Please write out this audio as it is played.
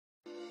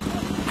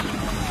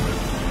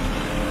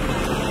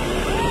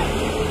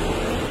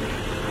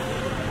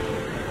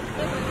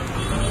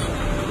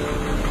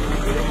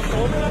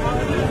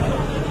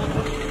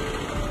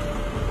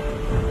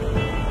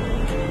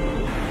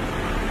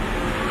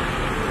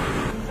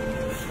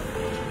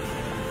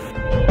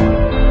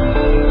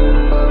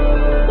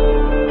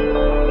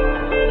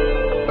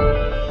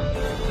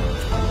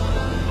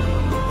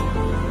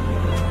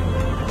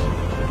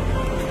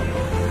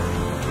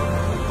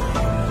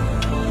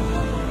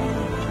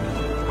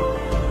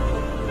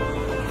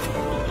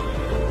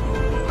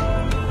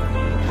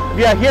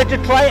we are here to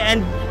try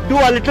and do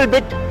a little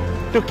bit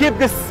to keep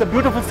this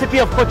beautiful city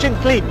of Kochi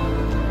clean.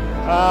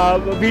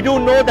 We do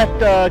know that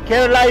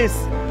Kerala is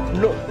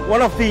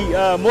one of the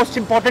most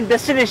important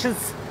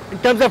destinations in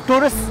terms of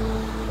tourists,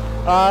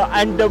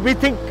 and we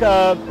think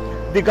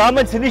the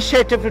government's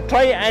initiative to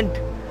try and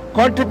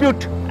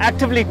contribute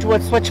actively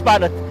towards SWACHH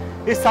BHARAT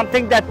is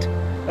something that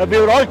we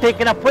were all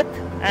taken up with,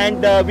 and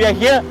we are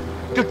here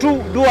to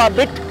do our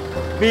bit.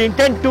 We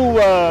intend to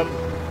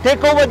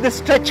take over this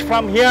stretch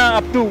from here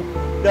up to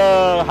the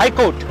High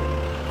Court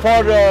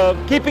for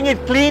keeping it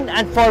clean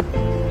and for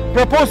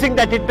proposing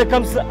that it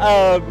becomes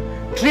a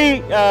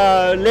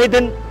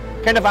tree-laden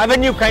kind of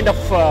avenue kind of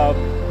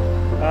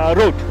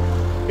road.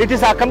 It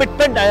is our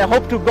commitment. I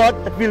hope to God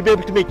that we will be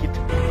able to make it.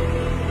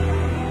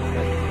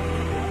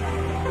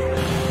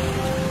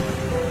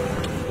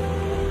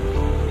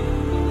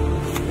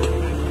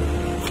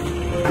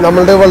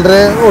 നമ്മളുടെ വളരെ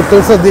ഒട്ടും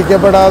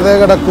ശ്രദ്ധിക്കപ്പെടാതെ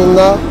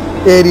കിടക്കുന്ന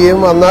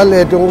ഏരിയയും എന്നാൽ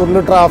ഏറ്റവും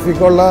കൂടുതൽ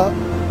ട്രാഫിക്കുള്ള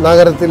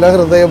നഗരത്തിലെ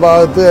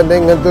ഹൃദയഭാഗത്ത് തന്നെ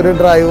ഇങ്ങനത്തെ ഒരു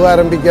ഡ്രൈവ്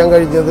ആരംഭിക്കാൻ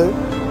കഴിഞ്ഞത്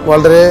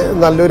വളരെ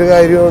നല്ലൊരു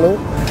കാര്യമാണ്.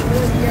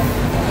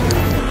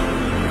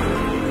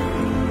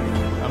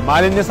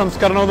 മാലിന്യ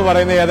സംസ്കരണം എന്ന്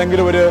പറയുന്ന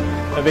ഏതെങ്കിലും ഒരു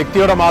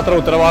വ്യക്തിയുടെ മാത്രം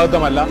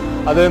ഉത്തരവാദിത്തമല്ല,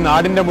 അത്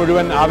നാടിന്റെ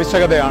മുഴുവൻ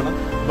ആവശ്യകതയാണ്.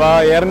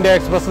 എയർ ഇന്ത്യ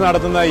എക്സ്പ്രസ്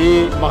നടത്തുന്ന ഈ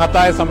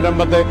മഹത്തായ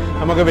സംരംഭത്തെ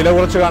നമുക്ക് വില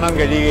കുറച്ച് കാണാൻ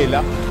കഴിയുകയില്ല.